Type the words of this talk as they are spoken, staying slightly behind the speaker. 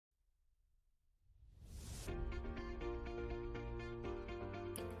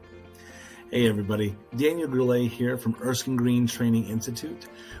Hey everybody, Daniel Gurule here from Erskine Green Training Institute.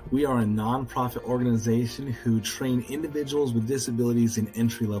 We are a nonprofit organization who train individuals with disabilities in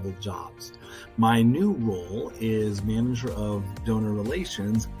entry-level jobs. My new role is Manager of Donor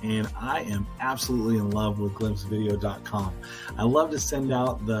Relations, and I am absolutely in love with glimpsevideo.com. I love to send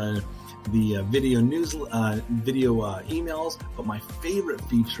out the video emails, but my favorite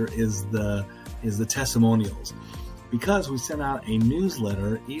feature is the testimonials. Because we send out a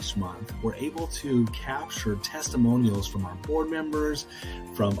newsletter each month, we're able to capture testimonials from our board members,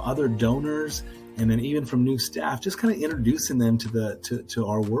 from other donors, and then even from new staff, just kind of introducing them to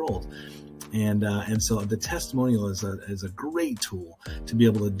our world. And so the testimonial is a great tool to be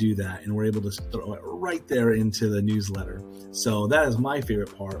able to do that, and we're able to throw it right there into the newsletter. So that is my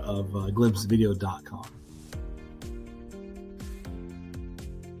favorite part of glimpsevideo.com.